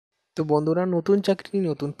তো বন্ধুরা, নতুন চাকরি,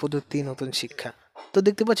 নতুন পদ্ধতি, নতুন শিক্ষা। তো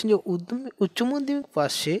দেখতে পাচ্ছেন যে উচ্চ মাধ্যমিক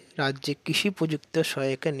পাশে রাজ্যে কৃষি প্রযুক্তি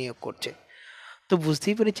সহায়িকা নিয়োগ করছে। তো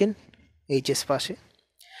বুঝতেই পেরেছেন, এইচএস পাশে।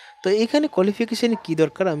 তো এখানে কোয়ালিফিকেশানে কী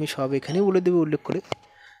দরকার আমি সব এখানেই বলে দেবো উল্লেখ করে।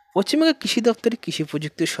 পশ্চিমবঙ্গের কৃষি দপ্তরে কৃষি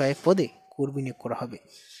প্রযুক্তি সহায়ক পদে কর্মী নিয়োগ করা হবে।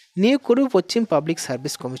 নিয়োগ করবে পশ্চিম পাবলিক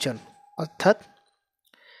সার্ভিস কমিশন অর্থাৎ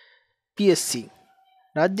পিএসসি।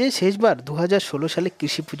 রাজ্যে শেষবার 2016 সালে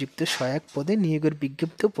কৃষি প্রযুক্তি সহায়ক পদে নিয়োগের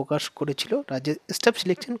বিজ্ঞপ্তি প্রকাশ করেছিল রাজ্যের স্টাফ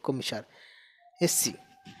সিলেকশন কমিশন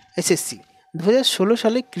এসএসসি। 2016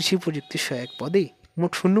 সালে কৃষি প্রযুক্তি সহায়ক পদে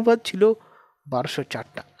মোট শূন্যপদ ছিল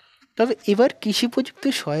 1204টা। তবে এবার কৃষি প্রযুক্তি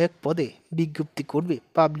সহায়ক পদে বিজ্ঞপ্তি করবে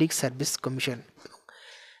পাবলিক সার্ভিস কমিশন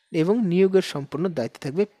এবং নিয়োগের সম্পূর্ণ দায়িত্ব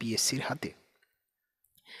থাকবে পিএসসির হাতে।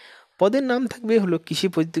 পদের নাম থাকবে হলো কৃষি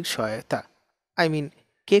প্রযুক্তি সহায়তা,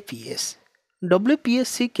 KPS।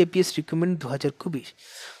 WPSC KPS recruitment 2024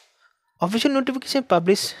 official notification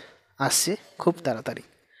publish আসছে খুব তাড়াতাড়ি।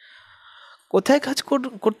 কোথায় কাজ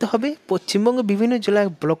করতে হবে? পশ্চিমবঙ্গের বিভিন্ন জেলায়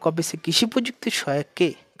ব্লক অফিসে কৃষি প্রযুক্তি সহায়ককে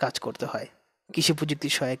কাজ করতে হয়। কৃষি প্রযুক্তি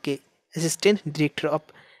সহায়ককে অ্যাসিস্ট্যান্ট ডিরেক্টর অফ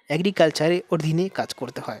এগ্রিকালচারের অধীনে কাজ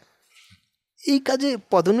করতে হয়। এই কাজে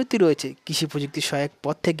পদোন্নতি রয়েছে। কৃষি প্রযুক্তি সহায়ক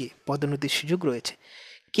পদ থেকে পদোন্নতির সুযোগ রয়েছে।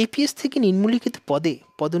 KPS থেকে নিম্নলিখিত পদে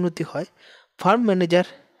পদোন্নতি হয়: farm manager,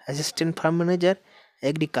 assistant farm manager,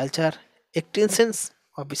 agriculture extension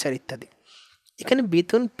officer ইত্যাদি। এখানে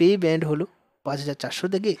বেতন পে ব্যান্ড হলো 5400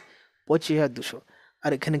 থেকে 25200,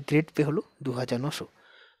 আর এখানে গ্রেড পে হলো 2900।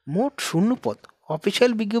 মোট শূন্য পদ।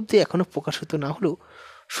 অফিসিয়াল বিজ্ঞপ্তি এখনও প্রকাশিত না হলেও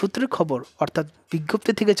সূত্রের খবর অর্থাৎ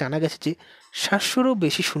বিজ্ঞপ্তি থেকে জানা গেছে যে 700রও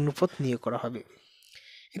বেশি শূন্যপদ নিয়োগ করা হবে।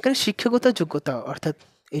 এখানে শিক্ষাগত যোগ্যতা অর্থাৎ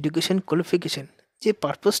এডুকেশন কোয়ালিফিকেশন, যে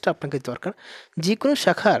পারপোজটা আপনাকে দরকার, যে কোনো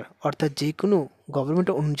শাখার অর্থাৎ যে কোনো গভর্নমেন্ট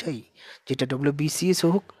অনুযায়ী, যেটা WBCS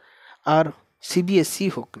হোক আর CBSE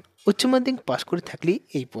হোক, উচ্চ মাধ্যমিক পাশ করে থাকলেই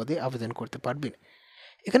এই পদে আবেদন করতে পারবেন।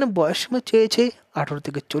 এখানে বয়সসীমা চেয়েছে 18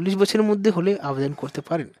 থেকে 40 বছরের মধ্যে হলে আবেদন করতে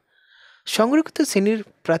পারেন। সংরক্ষিত শ্রেণীর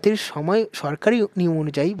প্রার্থীর সময় সরকারি নিয়ম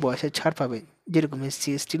অনুযায়ী বয়সের ছাড় পাবেন, যেরকম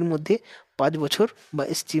SC/STর মধ্যে 5 বছর বা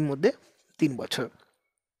STর মধ্যে 3 বছর।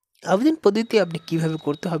 আবেদন পদ্ধতি আপনি কিভাবে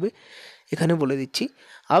করতে হবে এখানে বলে দিচ্ছি।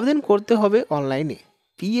 আবেদন করতে হবে অনলাইনে,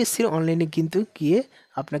 পিএসসির অনলাইনে কিন্তু গিয়ে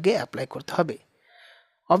আপনাকে অ্যাপ্লাই করতে হবে।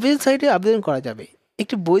 অফিসিয়াল সাইটে আবেদন করা যাবে।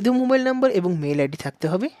 একটি বৈধ মোবাইল নাম্বার এবং মেল আইডি থাকতে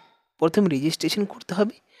হবে। প্রথমে রেজিস্ট্রেশন করতে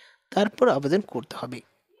হবে, তারপর আবেদন করতে হবে।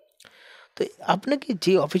 তো আপনাকে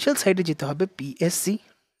যে অফিসিয়াল সাইটে যেতে হবে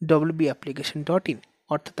pscwbapplication.in,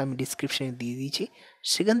 অর্থাৎ আমি ডিসক্রিপশানে দিয়ে দিয়েছি,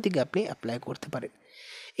 সেখান থেকে আপনি অ্যাপ্লাই করতে পারেন।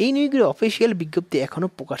 এই নিয়োগের অফিসিয়াল বিজ্ঞপ্তি এখনও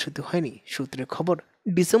প্রকাশিত হয়নি। সূত্রের খবর,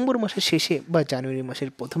 ডিসেম্বর মাসের শেষে বা জানুয়ারি মাসের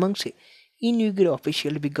প্রথমাংশে এই নিয়োগের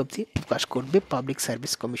অফিসিয়াল বিজ্ঞপ্তি প্রকাশ করবে পাবলিক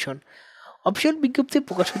সার্ভিস কমিশন। অফিসিয়াল বিজ্ঞপ্তি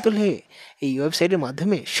প্রকাশিত হলে এই ওয়েবসাইটের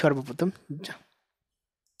মাধ্যমে সর্বপ্রথম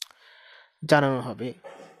জানানো হবে।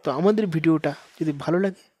 তো আমাদের ভিডিওটা যদি ভালো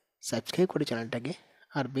লাগে সাবস্ক্রাইব করে চ্যানেলটাকে,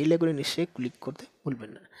 আর বেল আইকনে নিশ্চয়ই ক্লিক করতে ভুলবেন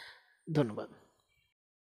না। ধন্যবাদ।